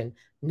nutrition.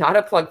 Not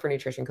a plug for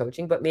nutrition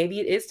coaching, but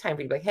maybe it is time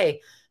for you to be like, hey,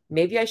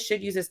 maybe I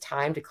should use this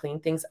time to clean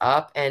things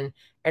up and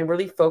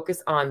really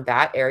focus on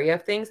that area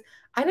of things.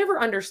 I never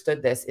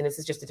understood this, and this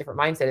is just a different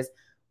mindset, is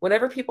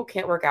whenever people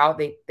can't work out,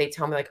 they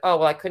tell me like, oh,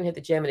 well, I couldn't hit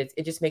the gym and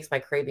it just makes my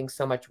craving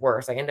so much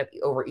worse. I end up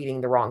overeating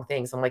the wrong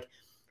things. I'm like,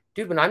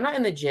 dude, when I'm not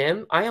in the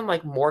gym, I am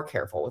like more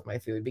careful with my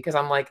food because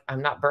I'm like,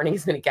 I'm not burning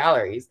as many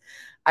calories.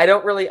 I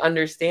don't really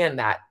understand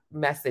that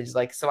message.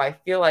 Like, so I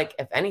feel like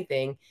if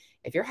anything,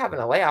 if you're having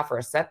a layoff or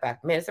a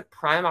setback, man, it's a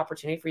prime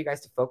opportunity for you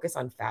guys to focus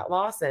on fat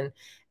loss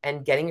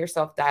and getting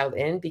yourself dialed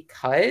in,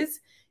 because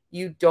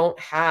you don't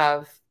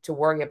have to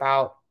worry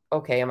about,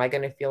 okay, am I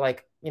going to feel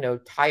like,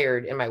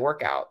 tired in my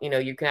workout?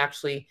 You can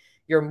actually,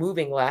 you're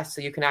moving less,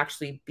 so you can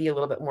actually be a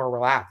little bit more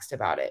relaxed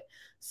about it.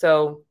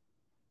 So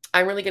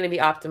I'm really going to be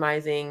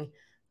optimizing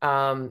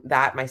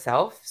that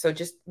myself. So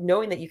just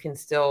knowing that you can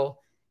still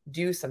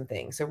do some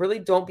things. So really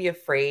don't be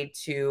afraid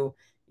to,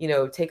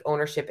 take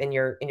ownership in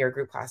your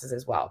group classes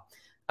as well.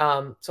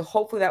 So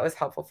hopefully that was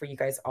helpful for you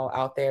guys all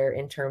out there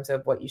in terms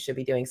of what you should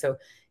be doing. So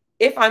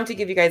if I'm to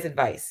give you guys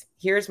advice,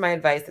 here's my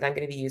advice that I'm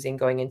going to be using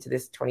going into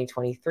this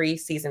 2023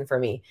 season for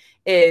me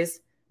is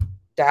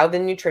dialed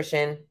in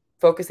nutrition,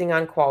 focusing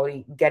on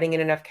quality, getting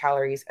in enough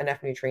calories,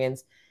 enough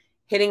nutrients,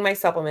 hitting my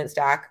supplement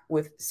stack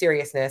with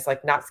seriousness,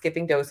 like not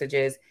skipping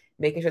dosages,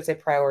 making sure it's a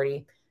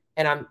priority.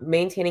 And I'm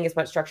maintaining as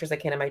much structure as I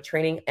can in my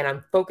training. And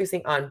I'm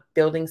focusing on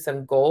building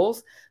some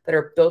goals that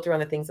are built around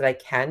the things that I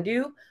can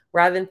do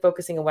rather than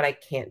focusing on what I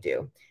can't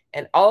do.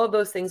 And all of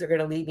those things are going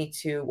to lead me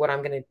to what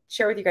I'm going to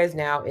share with you guys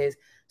now is,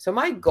 so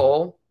my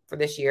goal for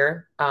this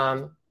year,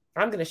 I'm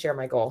going to share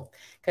my goal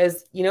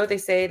because you know what they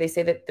say? They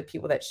say that the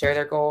people that share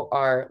their goal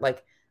are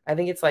like, I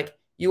think it's like,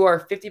 you are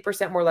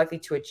 50% more likely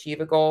to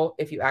achieve a goal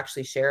if you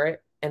actually share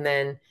it. And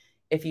then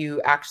if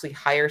you actually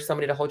hire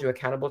somebody to hold you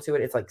accountable to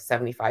it, it's like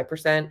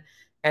 75%.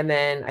 And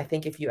then I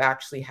think if you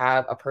actually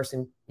have a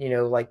person,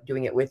 like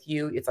doing it with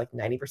you, it's like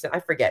 90%. I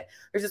forget.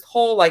 There's this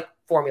whole like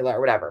formula or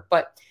whatever.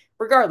 But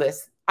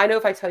regardless, I know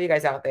if I tell you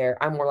guys out there,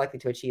 I'm more likely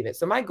to achieve it.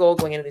 So my goal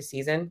going into the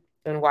season,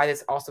 and why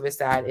this also is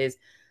sad, is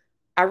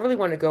I really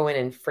want to go in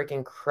and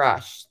freaking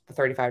crush the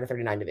 35 to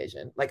 39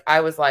 division. Like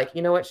I was like,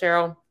 you know what,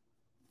 Cheryl?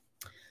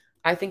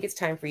 I think it's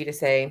time for you to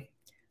say,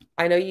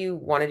 I know you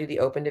want to do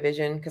the open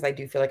division because I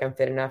do feel like I'm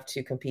fit enough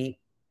to compete.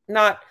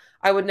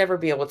 I would never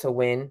be able to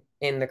win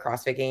in the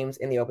CrossFit Games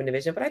in the open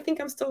division, but I think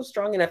I'm still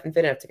strong enough and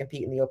fit enough to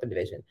compete in the open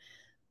division.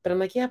 But I'm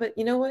like, yeah, but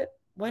you know what?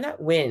 Why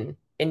not win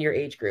in your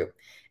age group?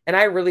 And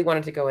I really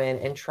wanted to go in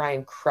and try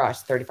and crush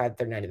 35,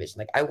 39 division.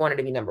 Like I wanted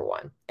to be number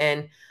one.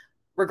 And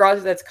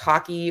regardless if that's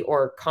cocky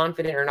or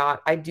confident or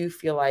not, I do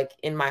feel like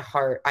in my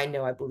heart, I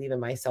know I believe in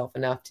myself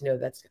enough to know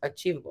that's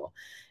achievable.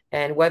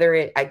 And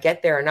whether I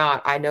get there or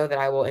not, I know that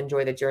I will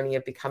enjoy the journey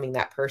of becoming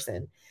that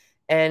person.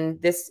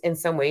 And this, in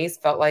some ways,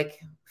 felt like,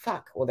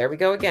 fuck, well, there we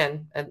go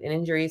again. An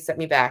injury set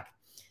me back.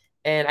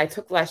 And I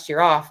took last year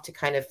off to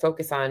kind of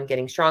focus on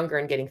getting stronger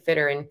and getting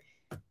fitter. And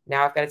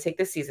now I've got to take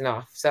this season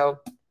off. So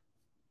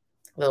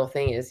little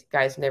thing is,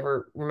 guys,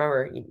 never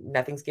remember,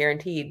 nothing's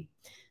guaranteed.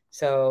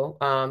 So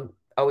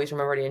always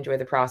remember to enjoy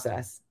the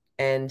process.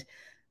 And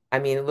I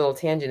mean, a little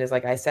tangent is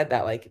like I said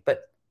that, like,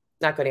 but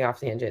not getting off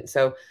tangent.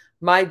 So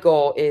my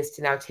goal is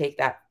to now take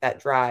that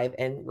drive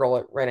and roll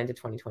it right into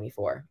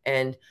 2024.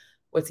 And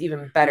what's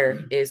even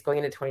better is going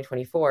into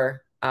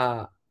 2024.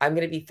 I'm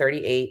going to be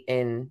 38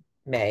 in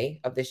May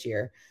of this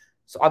year,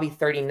 so I'll be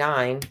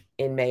 39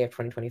 in May of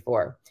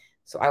 2024.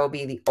 So I will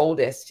be the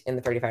oldest in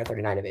the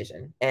 35-39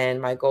 division,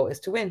 and my goal is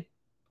to win.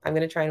 I'm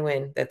going to try and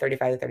win the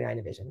 35-39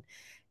 division.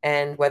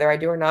 And whether I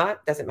do or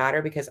not doesn't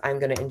matter, because I'm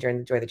going to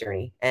enjoy the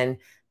journey. And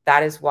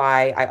that is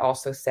why I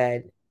also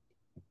said,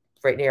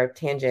 right near a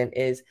tangent,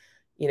 is,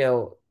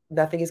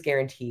 nothing is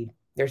guaranteed.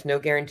 There's no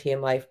guarantee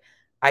in life.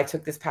 I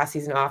took this past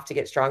season off to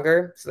get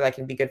stronger so that I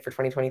can be good for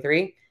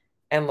 2023.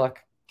 And look,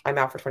 I'm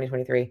out for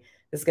 2023.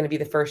 This is going to be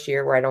the first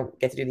year where I don't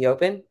get to do the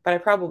open, but I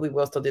probably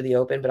will still do the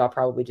open, but I'll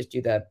probably just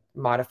do the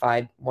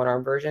modified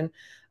one-arm version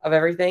of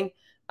everything.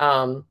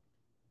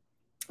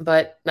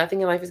 But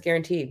nothing in life is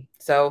guaranteed.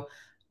 So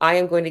I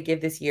am going to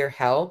give this year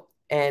hell.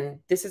 And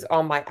this is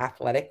all my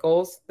athletic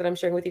goals that I'm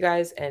sharing with you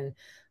guys. And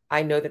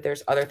I know that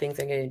there's other things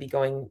I'm going to be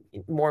going,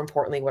 more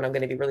importantly, what I'm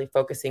going to be really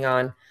focusing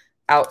on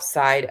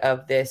outside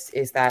of this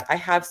is that I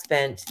have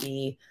spent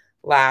the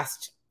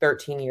last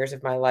 13 years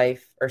of my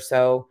life or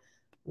so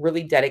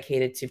really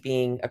dedicated to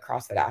being a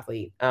CrossFit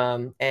athlete,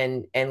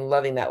 and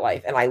loving that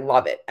life. And I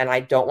love it. And I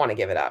don't want to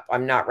give it up.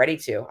 I'm not ready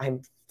to.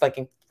 I'm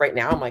like, right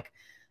now, I'm like,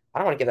 I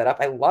don't want to give that up.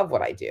 I love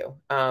what I do.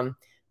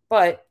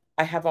 But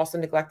I have also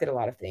neglected a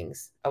lot of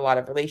things, a lot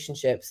of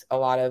relationships, a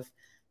lot of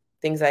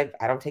things. I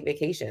don't take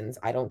vacations.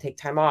 I don't take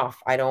time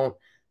off. I don't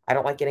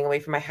like getting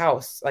away from my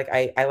house. Like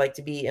I like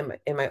to be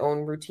in my own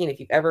routine. If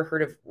you've ever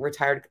heard of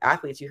retired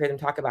athletes, you hear them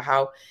talk about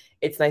how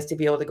it's nice to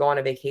be able to go on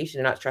a vacation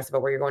and not stress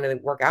about where you're going to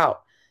work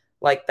out.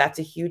 Like, that's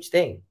a huge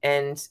thing.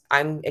 And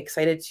I'm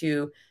excited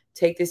to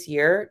take this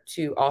year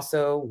to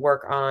also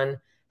work on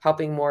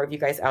helping more of you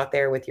guys out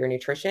there with your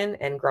nutrition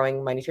and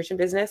growing my nutrition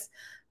business,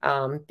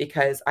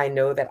 because I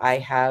know that I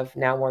have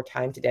now more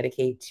time to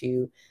dedicate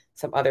to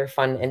some other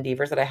fun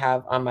endeavors that I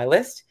have on my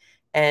list,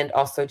 and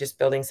also just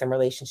building some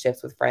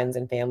relationships with friends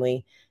and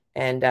family,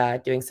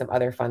 and doing some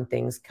other fun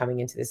things coming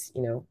into this,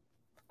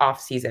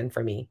 off season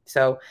for me.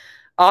 So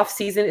off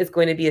season is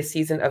going to be a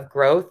season of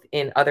growth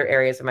in other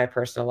areas of my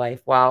personal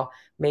life while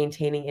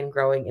maintaining and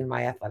growing in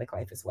my athletic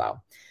life as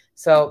well.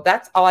 So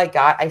that's all I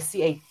got. I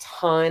see a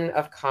ton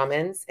of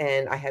comments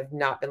and I have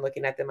not been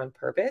looking at them on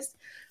purpose.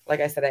 Like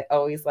I said, I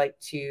always like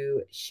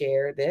to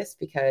share this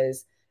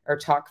or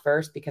talk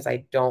first, because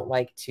I don't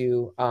like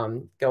to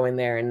go in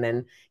there and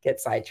then get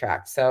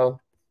sidetracked. So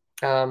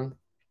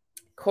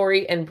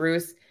Corey and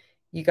Bruce,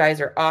 you guys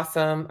are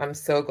awesome. I'm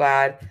so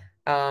glad.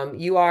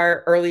 You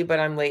are early, but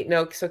I'm late.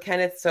 No, so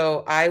Kenneth,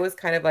 so I was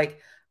kind of like,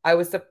 I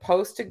was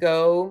supposed to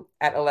go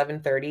at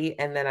 11:30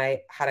 and then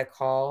I had a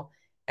call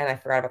and I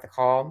forgot about the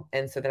call.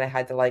 And so then I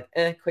had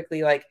to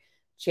quickly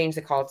change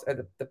the call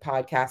to the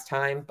podcast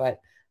time. But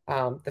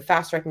the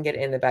faster I can get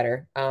in, the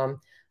better.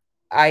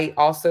 I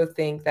also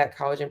think that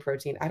collagen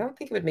protein, I don't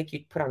think it would make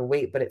you put on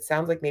weight, but it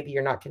sounds like maybe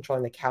you're not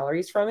controlling the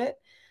calories from it.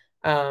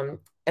 And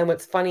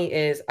what's funny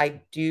is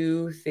I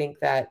do think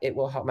that it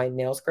will help my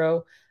nails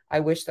grow. I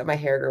wish that my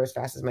hair grew as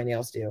fast as my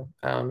nails do.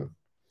 I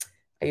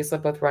used to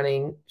love both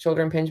running,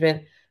 shoulder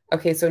impingement.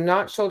 Okay, so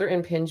not shoulder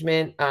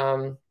impingement,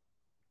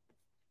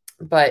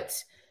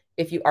 but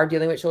if you are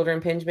dealing with shoulder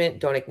impingement,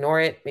 don't ignore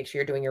it. Make sure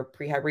you're doing your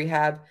prehab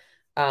rehab.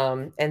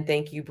 And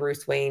thank you,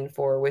 Bruce Wayne,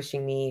 for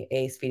wishing me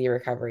a speedy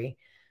recovery.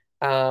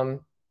 All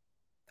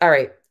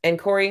right. And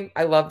Corey,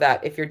 I love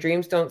that. If your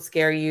dreams don't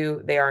scare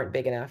you, they aren't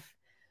big enough.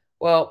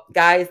 Well,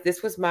 guys,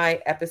 this was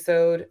my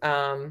episode.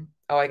 Oh,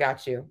 I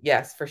got you.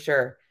 Yes, for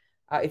sure.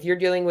 If you're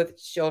dealing with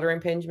shoulder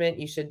impingement,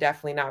 you should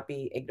definitely not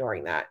be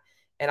ignoring that.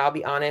 And I'll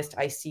be honest,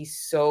 I see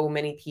so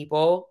many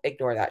people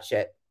ignore that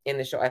shit in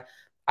the show.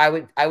 I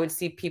would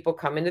see people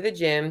come into the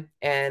gym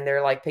and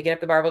they're like picking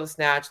up the barbell to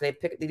snatch, and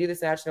they do the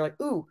snatch and they're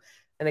like, ooh,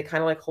 and they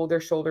kind of hold their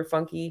shoulder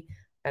funky.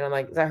 And I'm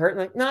like, is that hurt? And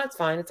like, no, it's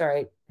fine. It's all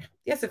right.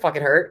 Yes, it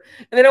fucking hurt.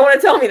 And they don't want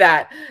to tell me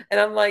that. And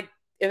I'm like,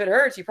 if it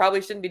hurts, you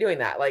probably shouldn't be doing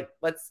that.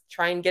 Let's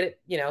try and get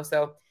it,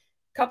 so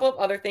a couple of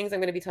other things I'm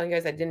going to be telling you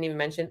guys I didn't even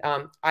mention.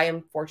 I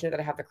am fortunate that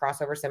I have the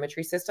crossover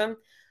symmetry system.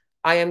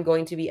 I am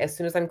going to be, as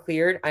soon as I'm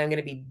cleared, I am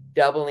going to be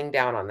doubling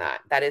down on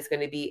that. That is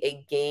going to be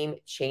a game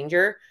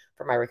changer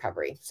for my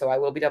recovery. So I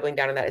will be doubling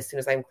down on that as soon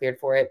as I'm cleared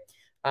for it.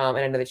 And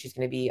I know that she's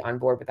going to be on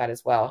board with that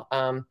as well.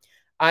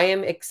 I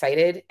am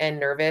excited and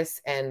nervous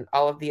and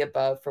all of the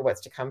above for what's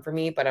to come for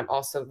me, but I'm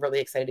also really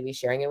excited to be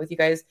sharing it with you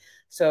guys.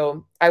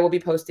 So I will be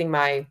posting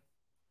I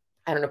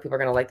don't know if people are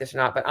going to like this or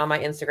not, but on my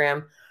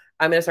Instagram,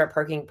 I'm going to start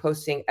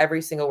posting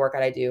every single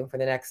workout I do for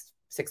the next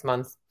 6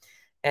 months.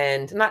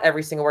 And not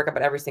every single workout,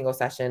 but every single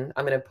session.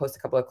 I'm going to post a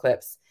couple of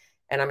clips,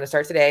 and I'm going to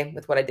start today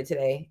with what I did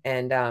today,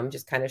 and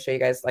just kind of show you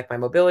guys my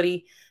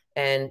mobility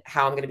and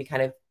how I'm going to be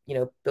kind of,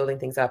 building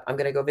things up. I'm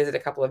going to go visit a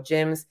couple of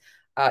gyms,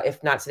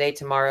 if not today,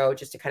 tomorrow,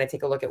 just to kind of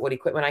take a look at what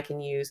equipment I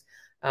can use.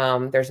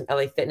 There's an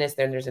LA Fitness,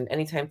 there's an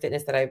Anytime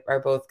Fitness that are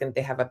both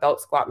they have a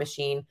belt squat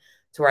machine.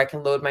 to where I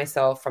can load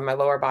myself from my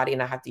lower body and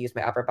not have to use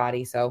my upper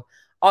body. So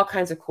all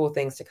kinds of cool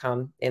things to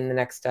come in the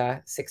next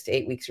 6 to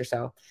 8 weeks or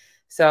so.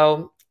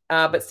 So,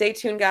 but stay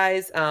tuned,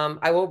 guys.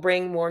 I will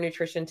bring more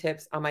nutrition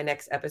tips on my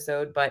next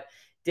episode, but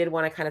did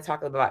want to kind of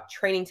talk about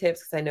training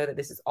tips because I know that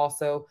this is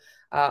also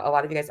a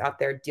lot of you guys out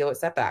there deal with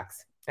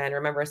setbacks. And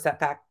remember, a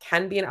setback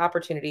can be an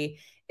opportunity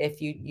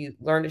if you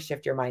learn to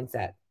shift your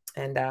mindset.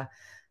 And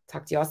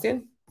talk to you all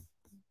soon.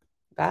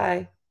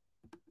 Bye.